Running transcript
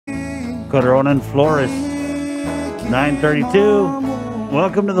Corona and Flores. 9:32.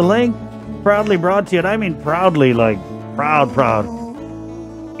 Welcome to the link. Proudly brought to you, and I mean proudly, like proud.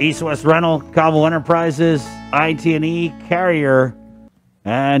 East West Rental, Cabo Enterprises, IT&E, Carrier,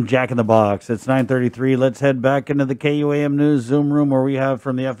 and Jack in the Box. It's 9:33. Let's head back into the KUAM News Zoom room where we have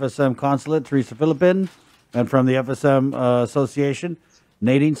from the FSM Consulate, Teresa Philippin, and from the FSM Association,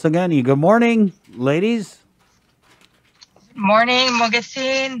 Nadine Sangani. Good morning, ladies. Morning,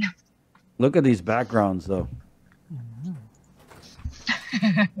 Mogasin. Look at these backgrounds, though.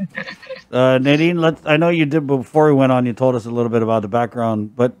 Nadine, I know you did before we went on. You told us a little bit about the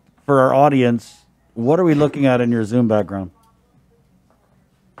background, but for our audience, what are we looking at in your Zoom background?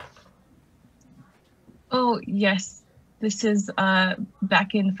 Oh yes, this is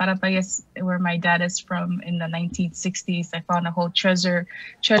back in Farapayas, where my dad is from in the 1960s. I found a whole treasure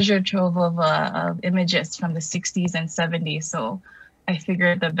trove of images from the 60s and 70s. So I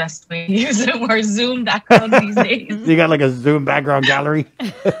figured the best way to use a more Zoom background these days. You got like a Zoom background gallery?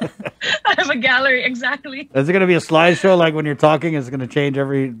 I have a gallery, exactly. Is it going to be a slideshow like when you're talking? It's going to change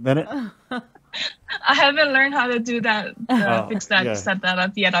every minute? I haven't learned how to do that, fix that, yeah. Set that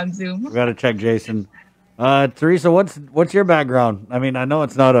up yet on Zoom. We got to check Jason. Teresa, what's your background? I mean, I know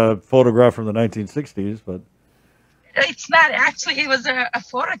it's not a photograph from the 1960s, but... It's not. Actually, it was a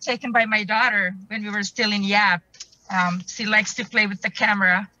photo taken by my daughter when we were still in YAP. She likes to play with the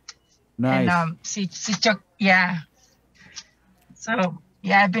camera. Nice. And she took, yeah. So,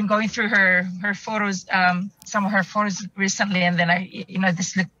 yeah, I've been going through her photos, some of her photos recently, and then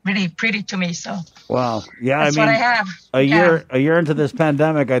this looked really pretty to me. So wow, yeah, that's I mean, what I have. A year into this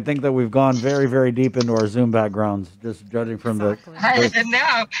pandemic, I think that we've gone very, very deep into our Zoom backgrounds, just judging from the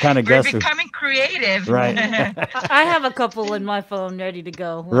kind of we're becoming creative. Right. I have a couple in my phone ready to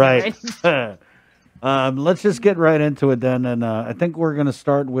go. Right. Let's just get right into it then, and I think we're going to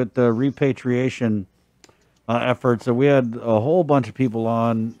start with the repatriation efforts. So we had a whole bunch of people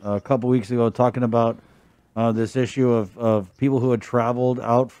on a couple weeks ago talking about this issue of people who had traveled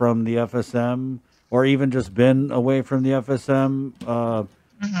out from the FSM or even just been away from the FSM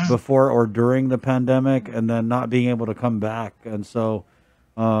before or during the pandemic and then not being able to come back. And so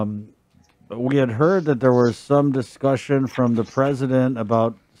we had heard that there was some discussion from the president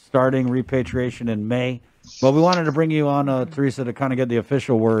about starting repatriation in May. But we wanted to bring you on, Teresa, to kind of get the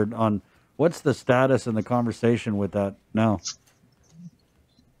official word on what's the status and the conversation with that now?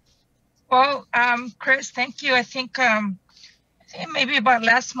 Well, Chris, thank you. I think maybe about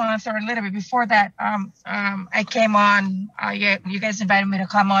last month or a little bit before that, I came on. You guys invited me to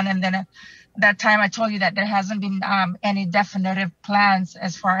come on, and then at that time I told you that there hasn't been any definitive plans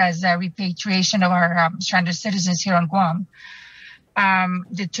as far as repatriation of our stranded citizens here on Guam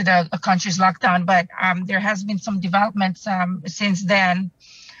due to the country's lockdown. But there has been some developments since then.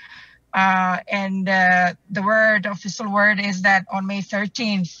 And the official word is that on May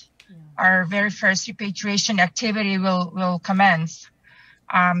 13th, our very first repatriation activity will commence,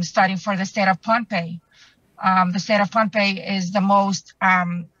 starting for the state of Pohnpei. The state of Pohnpei is the most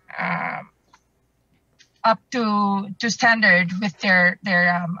up to standard with their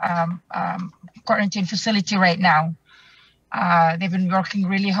quarantine facility right now. They've been working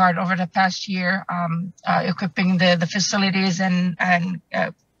really hard over the past year, equipping the facilities and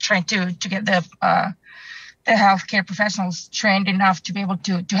trying to get the healthcare professionals trained enough to be able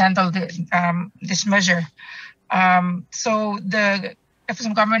to handle this measure. So the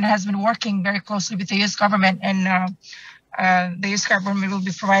FSM government has been working very closely with the U.S. government, and the U.S. government will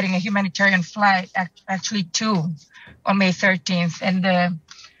be providing a humanitarian flight, actually two, on May 13th. And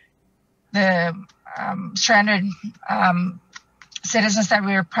the stranded citizens that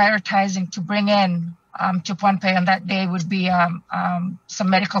we are prioritizing to bring in to Pohnpei on that day would be some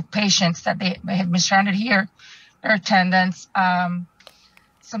medical patients that they had been stranded here, their attendants,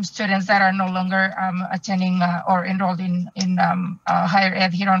 some students that are no longer attending or enrolled in higher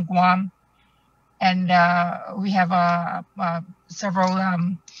ed here on Guam. And we have several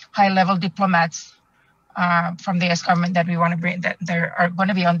high-level diplomats from the U.S. government that we want to bring, that they are going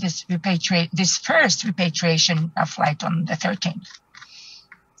to be on this first repatriation flight on the 13th.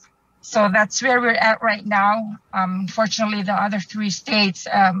 So that's where we're at right now. Fortunately, the other three states,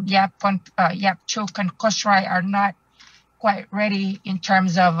 Yap, Chuk, and Kosrae, are not quite ready in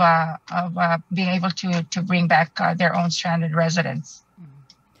terms of being able to bring back their own stranded residents.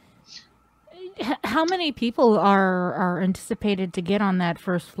 How many people are anticipated to get on that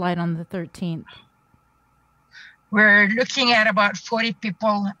first flight on the 13th? We're looking at about 40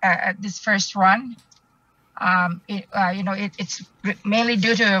 people at this first run. It's mainly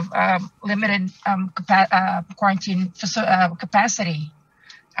due to limited quarantine capacity.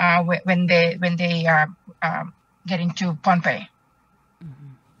 when they get into Pohnpei.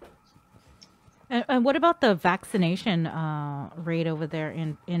 And what about the vaccination rate over there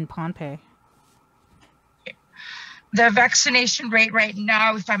in Pohnpei? The vaccination rate right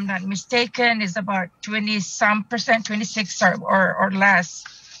now, if I'm not mistaken, is about 20-some%, 26 or less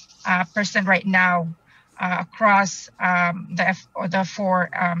percent right now across the 4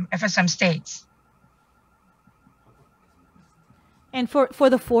 FSM states. And for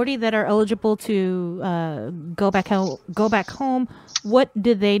the 40 that are eligible to go back home, what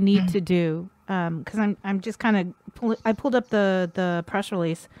do they need to do? Because I'm just kind of I pulled up the press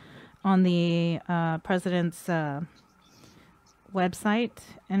release on the president's website,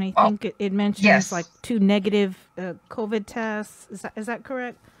 and I think it mentions like 2 negative COVID tests. Is that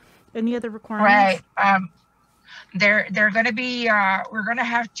correct? Any other requirements? Right. They're going to be. We're going to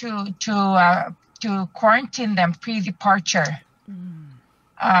have to quarantine them pre-departure.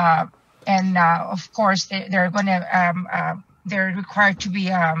 And of course, they're going to. They're required to be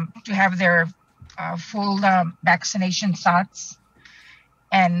to have their full vaccination shots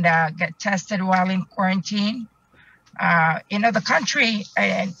and get tested while in quarantine. The country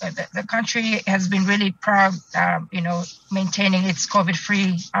the country has been really proud, maintaining its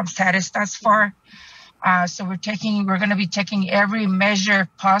COVID-free status thus far. So we're going to be taking every measure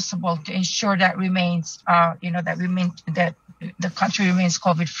possible to ensure that remains, that the country remains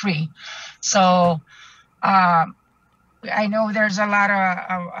COVID-free. So I know there's a lot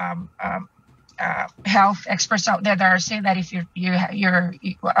of health experts out there that are saying that if you're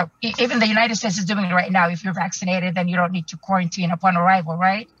even the United States is doing it right now. If you're vaccinated, then you don't need to quarantine upon arrival,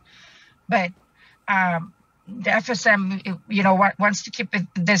 right? But the FSM, wants to keep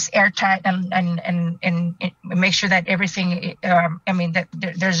this airtight and make sure that everything. That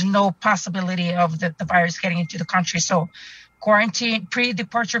there's no possibility of the virus getting into the country. So, quarantine,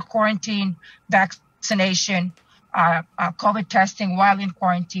 pre-departure quarantine, vaccination. COVID testing while in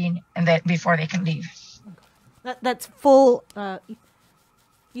quarantine, and that before they can leave. That's full.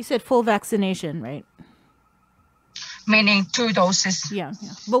 You said full vaccination, right? Meaning 2 doses. Yeah.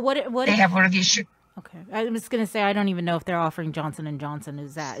 But what they have already issued. Okay, I was going to say I don't even know if they're offering Johnson & Johnson.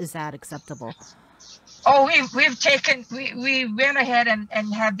 Is that acceptable? Oh, we went ahead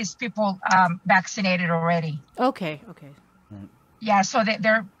and had these people vaccinated already. Okay. Yeah, so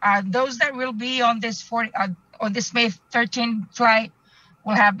they're those that will be on this on this May 13th flight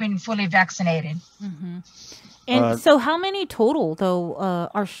will have been fully vaccinated. Mm-hmm. And so how many total, though,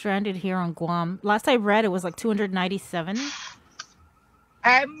 are stranded here on Guam? Last I read, it was like 297.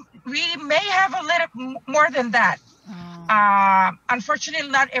 We may have a little more than that. Oh. Unfortunately,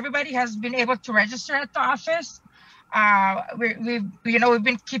 not everybody has been able to register at the office. We've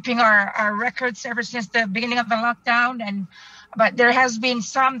been keeping our records ever since the beginning of the lockdown, but there has been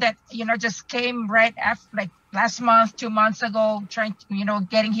some that just came right after, like last month, 2 months ago, trying to,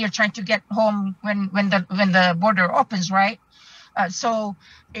 getting here, trying to get home when the border opens, right? So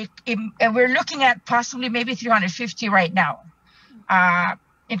we're looking at possibly maybe 350 right now,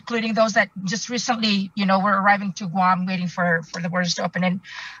 including those that just recently, were arriving to Guam, waiting for the borders to open. And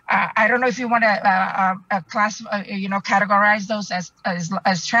I don't know if you want to categorize those as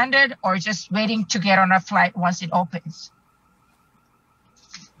stranded or just waiting to get on a flight once it opens.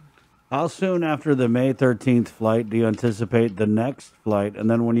 How soon after the May 13th flight do you anticipate the next flight? And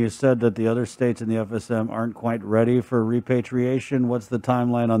then when you said that the other states in the FSM aren't quite ready for repatriation, what's the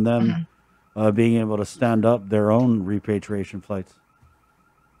timeline on them being able to stand up their own repatriation flights?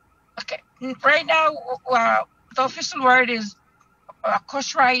 Okay. Right now, the official word is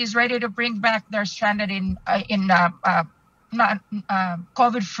Koshrai is ready to bring back their stranded in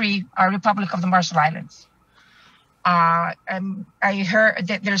COVID-free Republic of the Marshall Islands. I heard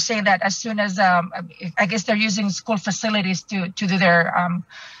that they're saying that as soon as I guess they're using school facilities to do their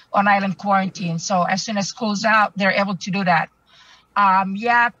on-island quarantine. So as soon as school's out, they're able to do that.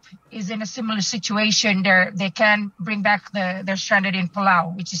 Yap is in a similar situation. They can bring back their stranded in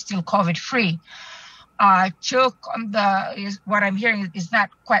Palau, which is still COVID-free. Chuk, what I'm hearing is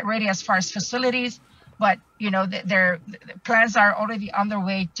not quite ready as far as facilities, but their plans are already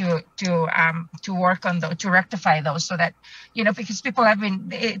underway to work on to rectify those, so that because people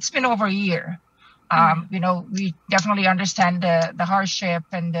it's been over a year. We definitely understand the hardship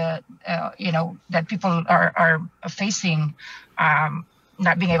and that people are facing,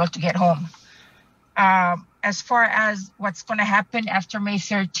 not being able to get home. As far as what's going to happen after May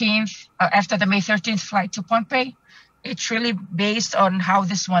 13th, after the May 13th flight to Pohnpei, it's really based on how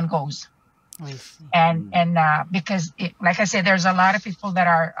this one goes. And because like I said, there's a lot of people that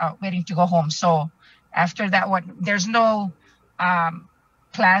are waiting to go home. So after that one, there's no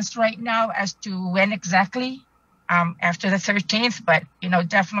plans right now as to when exactly after the 13th, but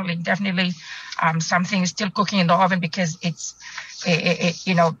definitely something is still cooking in the oven because it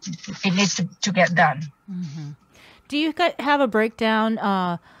needs to get done. Mm-hmm. Do you have a breakdown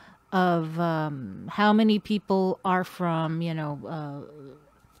of how many people are from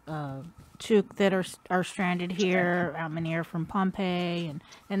Chuk that are stranded here? How many are from Pohnpei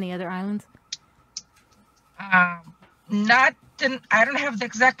and the other islands? I don't have the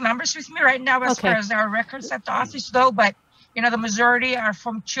exact numbers with me right now as far as our records at the office go, but the majority are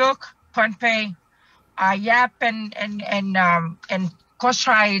from Chuk, Pohnpei, Yap, and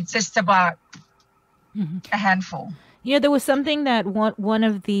Koshai. It's just about a handful. There was something that one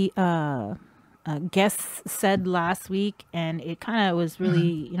of the guests said last week, and it kind of was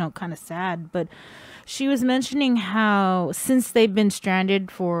really kind of sad, but she was mentioning how since they've been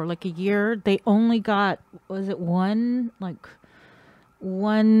stranded for like a year, they only got one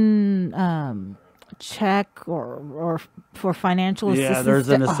check or for financial assistance. Yeah, there's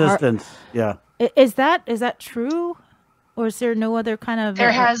an assistance. Yeah. Is that true, or is there no other kind of?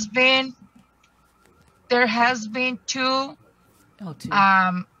 There has been two. Oh, two.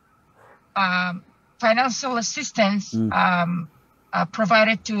 Financial assistance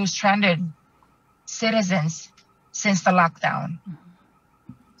provided to stranded citizens since the lockdown.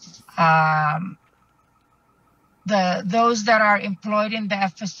 Those that are employed in the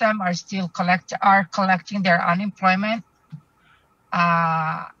FSM are still collecting their unemployment.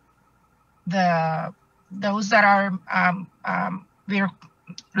 Those that are we're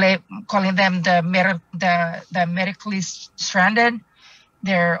calling them the medically stranded,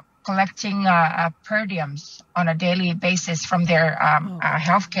 they're collecting per diems on a daily basis from their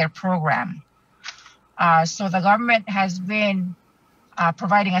healthcare program. So the government has been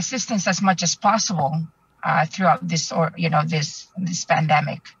providing assistance as much as possible throughout this this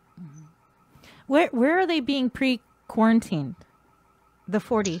pandemic. Where are they being pre-quarantined? The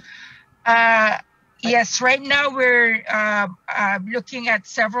 40. Yes, right now we're looking at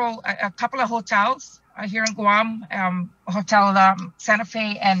a couple of hotels here in Guam, Hotel Santa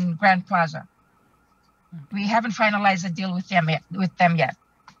Fe and Grand Plaza. We haven't finalized a deal with them yet.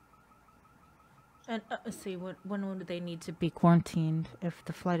 And let's see, when would they need to be quarantined if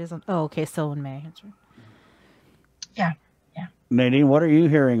the flight is on? Oh, okay, still in May. That's right. Yeah. Nadine, what are you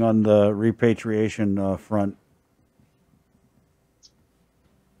hearing on the repatriation front?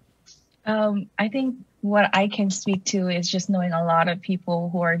 I think what I can speak to is just knowing a lot of people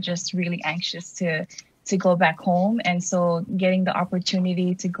who are just really anxious to go back home. And so getting the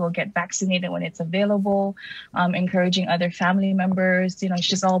opportunity to go get vaccinated when it's available, encouraging other family members, it's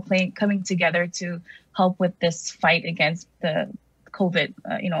just all coming together to help with this fight against the COVID,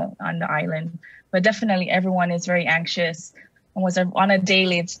 on the island. But definitely everyone is very anxious. Almost on a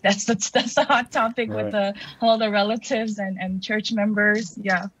daily, that's a hot topic with all the relatives and church members.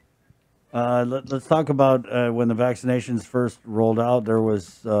 Yeah. Let's talk about when the vaccinations first rolled out. There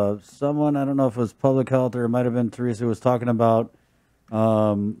was someone, I don't know if it was public health or it might have been Teresa, who was talking about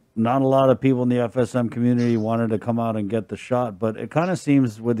not a lot of people in the FSM community wanted to come out and get the shot. But it kind of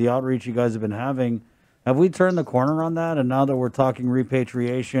seems with the outreach you guys have been having, have we turned the corner on that? And now that we're talking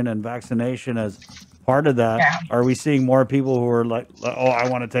repatriation and vaccination as part of that, are we seeing more people who are like, oh, I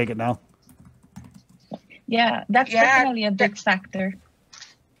want to take it now? Yeah, that's definitely a big factor.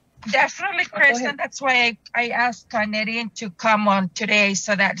 Definitely, Chris, and that's why I asked Nadine to come on today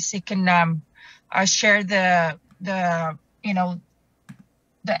so that she can share the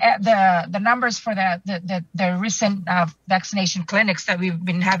numbers for the recent vaccination clinics that we've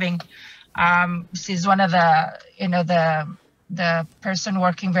been having. She's one of the person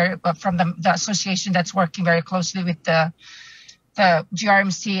working from the association that's working very closely with the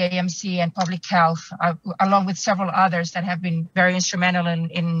GRMC, AMC, and Public Health, along with several others that have been very instrumental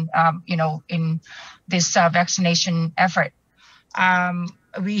in this vaccination effort.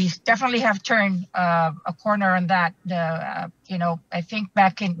 We definitely have turned a corner on that. I think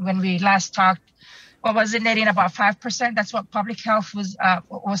back when we last talked, what was it, Nadine, about 5%? That's what Public Health was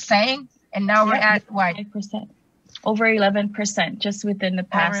saying, and now we're at what? 5%, over 11%, just within the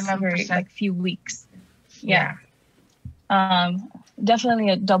past few weeks. Yeah.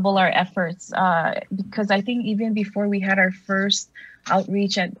 Definitely double our efforts because I think even before we had our first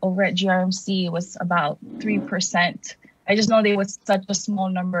outreach over at GRMC, it was about 3%. I just know there was such a small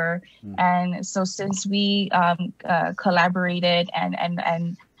number, and so since we collaborated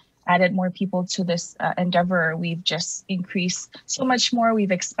and added more people to this endeavor, we've just increased so much more.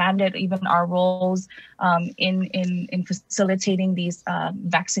 We've expanded even our roles in facilitating these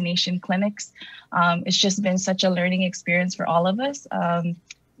vaccination clinics. It's just been such a learning experience for all of us.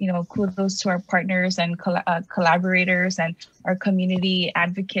 Kudos to our partners and collaborators and our community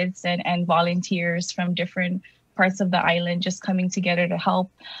advocates and volunteers from different parts of the island just coming together to help.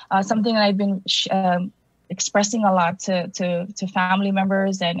 Something that I've been expressing a lot to family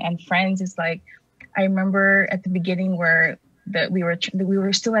members and friends is like, I remember at the beginning where we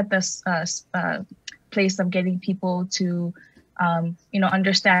were still at this place of getting people to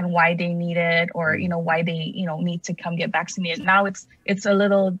understand why they need it, or why they need to come get vaccinated. Now it's a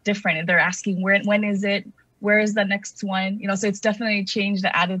little different. They're asking when is it, where is the next one, so it's definitely changed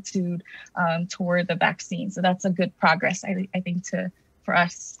the attitude toward the vaccine. So that's a good progress, I think, for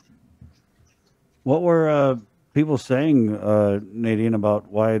us. What were people saying, Nadine, about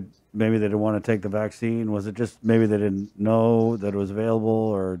why maybe they didn't want to take the vaccine? Was it just maybe they didn't know that it was available,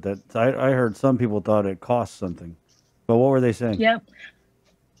 or that I heard some people thought it cost something? But what were they saying? Yep.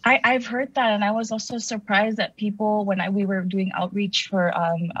 I've heard that, and I was also surprised that people, when we were doing outreach for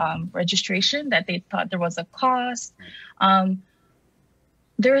registration, that they thought there was a cost.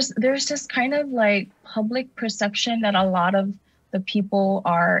 There's just kind of like public perception that a lot of the people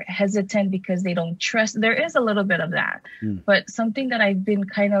are hesitant because they don't trust. There is a little bit of that, but something that I've been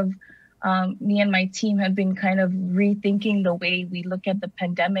kind of, me and my team have been kind of rethinking the way we look at the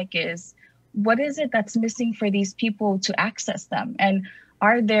pandemic is, what is it that's missing for these people to access them? And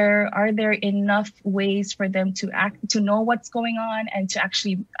are there enough ways for them to know what's going on and to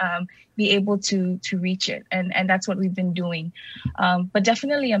actually be able to reach it? And that's what we've been doing. But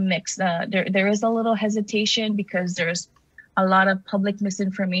definitely a mix. There is a little hesitation because there's a lot of public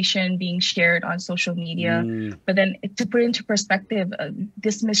misinformation being shared on social media. But then to put into perspective,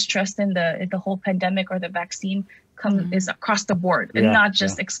 this mistrust in the whole pandemic or the vaccine is across the board and not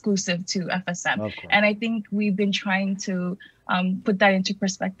just exclusive to FSM. Okay. And I think we've been trying to put that into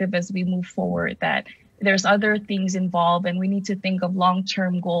perspective as we move forward, that there's other things involved and we need to think of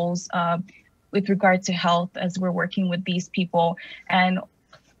long-term goals with regard to health as we're working with these people. And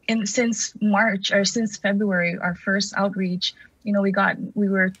since March or since February, our first outreach, we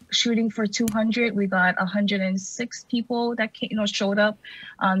were shooting for 200. We got 106 people that showed up.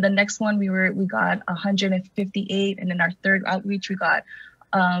 The next one we got 158, and then our third outreach we got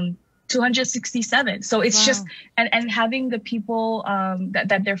 267. So it's just and having the people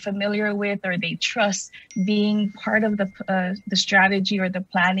that they're familiar with or they trust being part of the strategy or the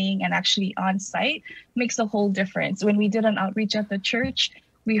planning and actually on site makes a whole difference. When we did an outreach at the church,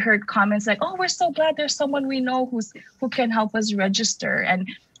 we heard comments like, "Oh, we're so glad there's someone we know who can help us register." And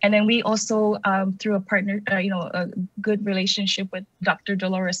then we also, through a partner, a good relationship with Dr.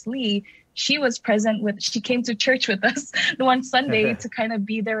 Dolores Lee, she came to church with us one Sunday to kind of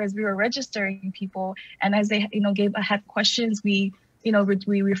be there as we were registering people. And as they, had questions, we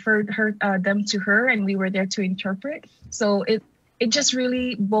referred them to her, and we were there to interpret. So it just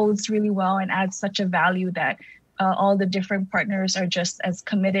really bodes really well and adds such a value that all the different partners are just as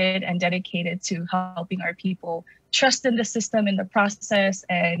committed and dedicated to helping our people trust in the system in the process,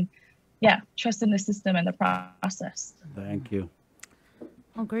 and trust in the system and the process. Thank you.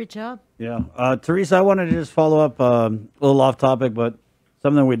 Oh, great job. Yeah. Teresa, I wanted to just follow up a little off topic, but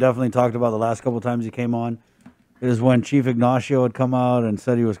something we definitely talked about the last couple of times you came on is when Chief Ignacio had come out and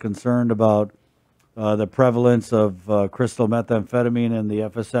said he was concerned about the prevalence of crystal methamphetamine in the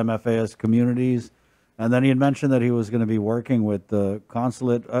FSM FAS communities. And then he had mentioned that he was going to be working with the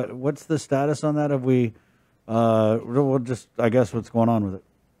consulate. What's the status on that? Have we, we'll just, I guess, what's going on with it?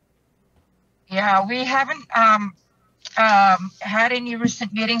 Yeah, we haven't had any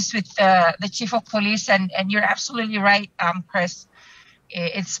recent meetings with the chief of police. And you're absolutely right, Chris.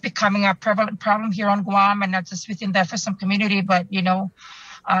 It's becoming a prevalent problem here on Guam, and not just within the FSM community, but,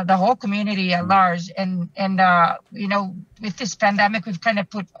 the whole community at large. And with this pandemic, we've kind of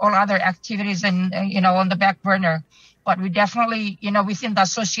put all other activities and on the back burner. But we definitely, within the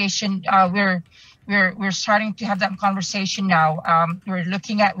association, we're starting to have that conversation now. We're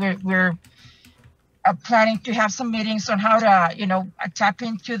looking at we're planning to have some meetings on how to tap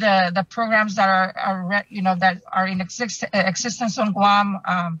into the programs that are that are in existence on Guam.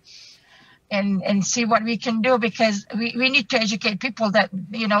 And see what we can do, because we need to educate people that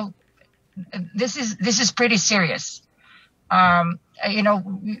this is pretty serious.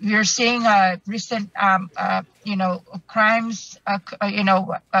 We're seeing recent crimes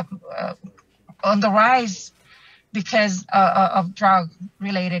on the rise because of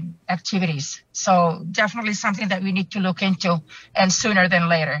drug-related activities. So definitely something that we need to look into, and sooner than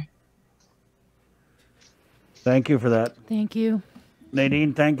later. Thank you for that. Thank you.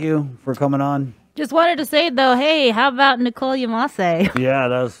 Nadine, thank you for coming on. Just wanted to say, though, hey, how about Nicole Yamase? Yeah,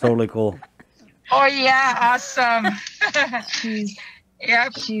 that was totally cool. Oh, yeah, awesome.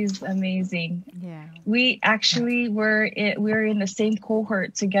 She's amazing. Yeah. We actually were in the same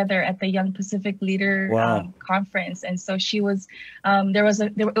cohort together at the Young Pacific Leader Conference, and so she was.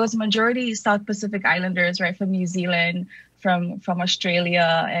 It was majority South Pacific Islanders, right, from New Zealand, from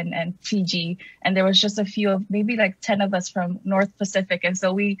Australia and Fiji, and there was just a few of maybe like 10 of us from North Pacific, and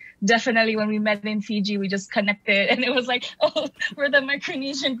so we definitely, when we met in Fiji, we just connected, and it was like, oh, we're the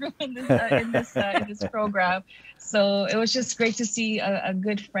Micronesian group in this program. So it was just great to see a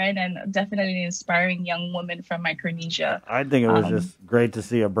good friend and definitely an inspiring young woman from Micronesia. I think it was just great to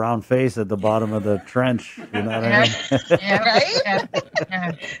see a brown face at the bottom of the trench. You know what I mean? Yeah, right?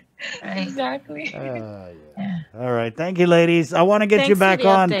 Yeah. Exactly. All right. Thank you, ladies. I want to get you back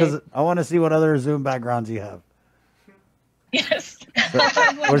on because I want to see what other Zoom backgrounds you have. Yes. So,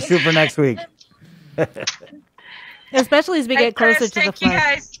 we're super next week. Especially as we get closer to the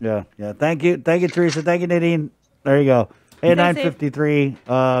flight. Guys. Yeah. Thank you, Teresa. Thank you, Nadine. There you go. Hey,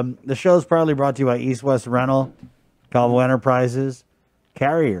 9:53. The show's probably brought to you by East West Rental, Cabo Enterprises,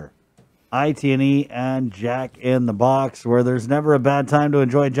 Carrier, IT&E, and Jack in the Box, where there's never a bad time to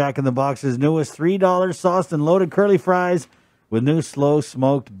enjoy Jack in the Box's newest $3 sauced and loaded curly fries with new slow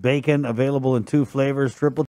smoked bacon available in 2 flavors, triple